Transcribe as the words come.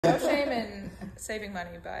saving money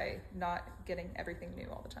by not getting everything new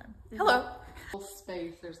all the time. Hello.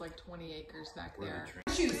 Space, there's like 20 acres back there.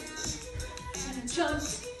 Shoot. Jump,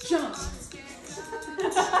 jump.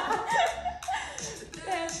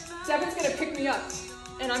 Devin's gonna pick me up,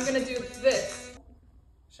 and I'm gonna do this.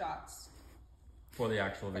 Shots. For the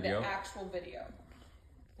actual video? For the actual video.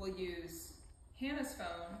 We'll use Hannah's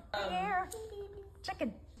phone. Pierre,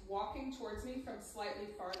 chicken. Walking towards me from slightly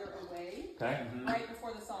farther away. Okay. Right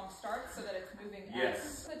before the song starts so that it's moving.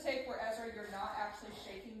 Yes. The take where Ezra, you're not actually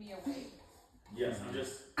shaking me awake. Yes, I'm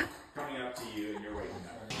just coming up to you and you're waking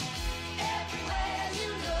up.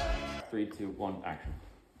 3, 2, 1, action.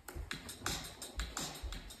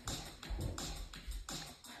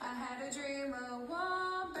 I had a dream of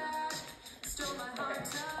Wombat, stole my heart.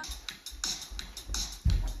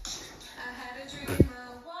 I had a dream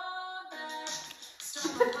of Wombat,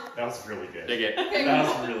 stole my heart. That was really good. Dig it. That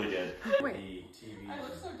was really good. Wait. The TV. I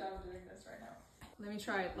look so dumb doing this right now. Let me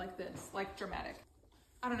try it like this, like dramatic.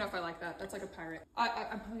 I don't know if I like that. That's like a pirate.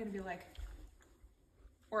 I'm probably gonna be like,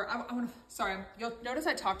 or I want to, sorry, you'll notice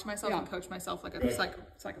I talk to myself and coach myself like a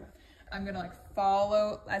psychopath. I'm gonna like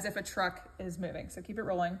follow as if a truck is moving. So keep it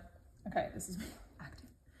rolling. Okay, this is active.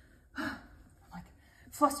 I'm like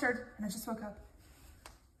flustered and I just woke up.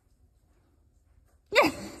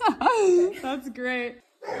 That's great.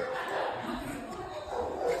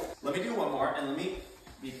 Let me do one more and let me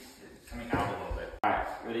be coming out a little bit. All right,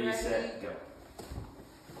 ready, set, go.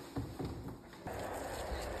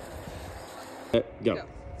 Go. Go.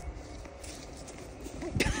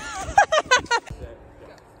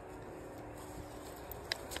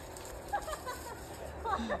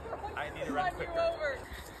 I need to run quicker. Over.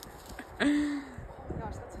 Oh my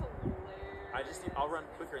gosh, that's hilarious. I'll run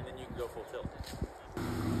quicker and then you can go full tilt.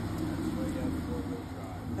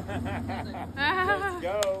 Let's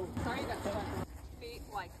go. Sorry, you got stuck. Feet,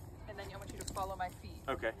 like, and then I want you to follow my feet.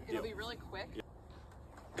 Okay. It'll be really quick. Yeah.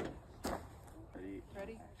 Ready?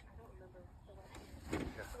 Ready?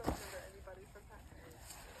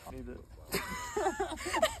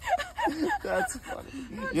 That's funny.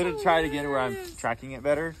 You gotta try it again where I'm tracking it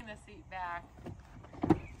better. The seat back,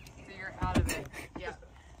 so you're out of it. Yeah.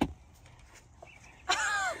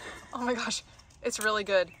 Oh my gosh, it's really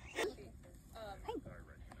good.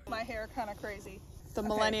 My hair kind of crazy. The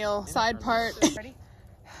millennial side part. Ready?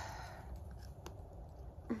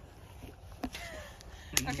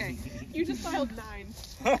 Okay, you just filed 9.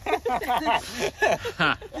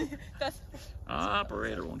 That's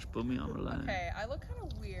Operator, won't you put me on the line? okay. I look kind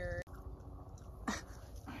of weird.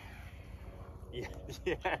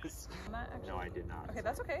 Yes. No, I did not. Okay,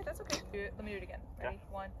 that's okay. That's okay. Let me do it again. Ready?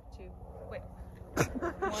 1, 2. Wait.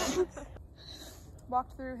 1.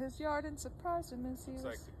 Walked through his yard and surprised him as he was.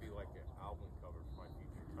 Looks like to be like an album cover for my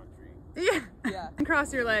future country. Yeah. Yeah. And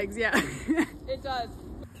cross your legs, yeah. It does.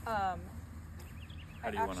 How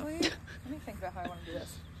do you actually, let me think about how I want to do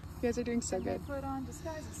this. You guys are doing so good. Put on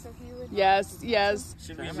disguises so he would. Yes, yes.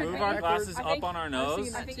 Should we move our glasses up on our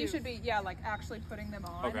nose? I think you should be, like actually putting them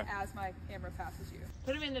on as my camera passes you.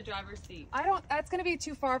 Put him in the driver's seat. I don't, that's gonna be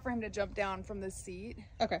too far for him to jump down from the seat.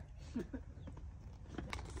 Okay.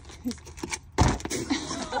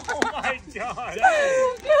 Oh my god!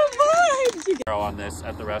 On this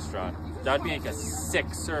at the restaurant. That'd be like a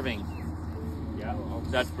 6 serving. Yeah.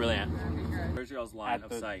 That's brilliant. Where's your all's line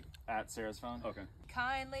of sight? At Sarah's phone? Okay.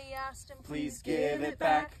 Kindly asked him, Please give it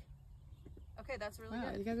back. Okay, that's really Wow,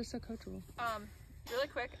 good. you guys are so coachable. Really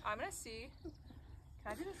quick, I'm gonna see.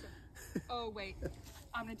 Can I do this? Oh wait,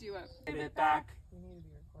 I'm gonna do it. Give it back. You need to be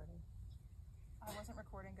recording. I wasn't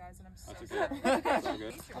recording, guys, and I'm so That's sorry. okay. That's all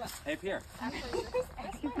good. Hey, Pierre. Actually, this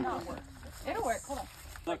might not work. It'll work. Hold on.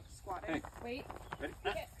 Look. Squat Hey. it. Wait. Ready?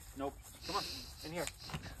 Nope. Come on. In here.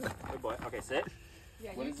 Good boy. Okay, sit.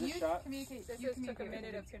 Yeah, What is this shot? Communicate. This is took a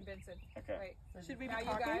minute of convincing. Okay. Wait. Should we be talking?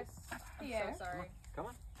 You guys? I'm so sorry. Come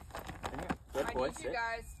on. In here. Good I boy. need you Sit.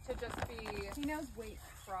 guys to just be. He knows weight.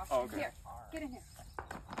 Crossing. Oh, okay. Here, get in here.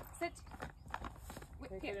 Sit.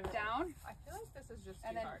 Wait, here, down. I feel like this is just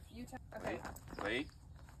And too then hard. you Okay. Wait.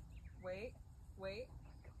 Wait. Wait.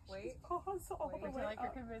 Wait. pause all Wait. the I way feel like you're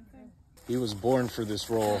up. convincing. He was born for this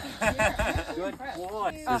role. Good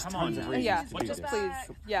boy. There's Come on tons of now. reasons Yeah, to do just this. please.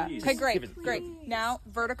 Yeah. Please. Okay, great. Give it- Great. Now,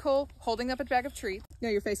 vertical, holding up a bag of treats. No,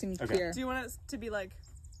 you're facing Okay. Pierre. Do you want us to be like?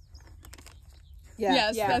 Yeah.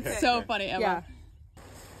 Yes, yeah. that's so funny, Emma. Yeah.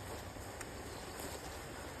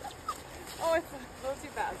 Oh, it's a little too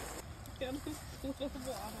fast.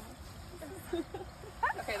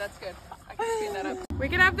 Okay, that's good. I can speed that up. We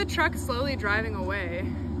could have the truck slowly driving away,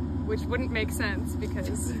 which wouldn't make sense because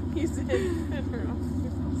he's in.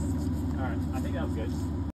 Alright, I think that was good.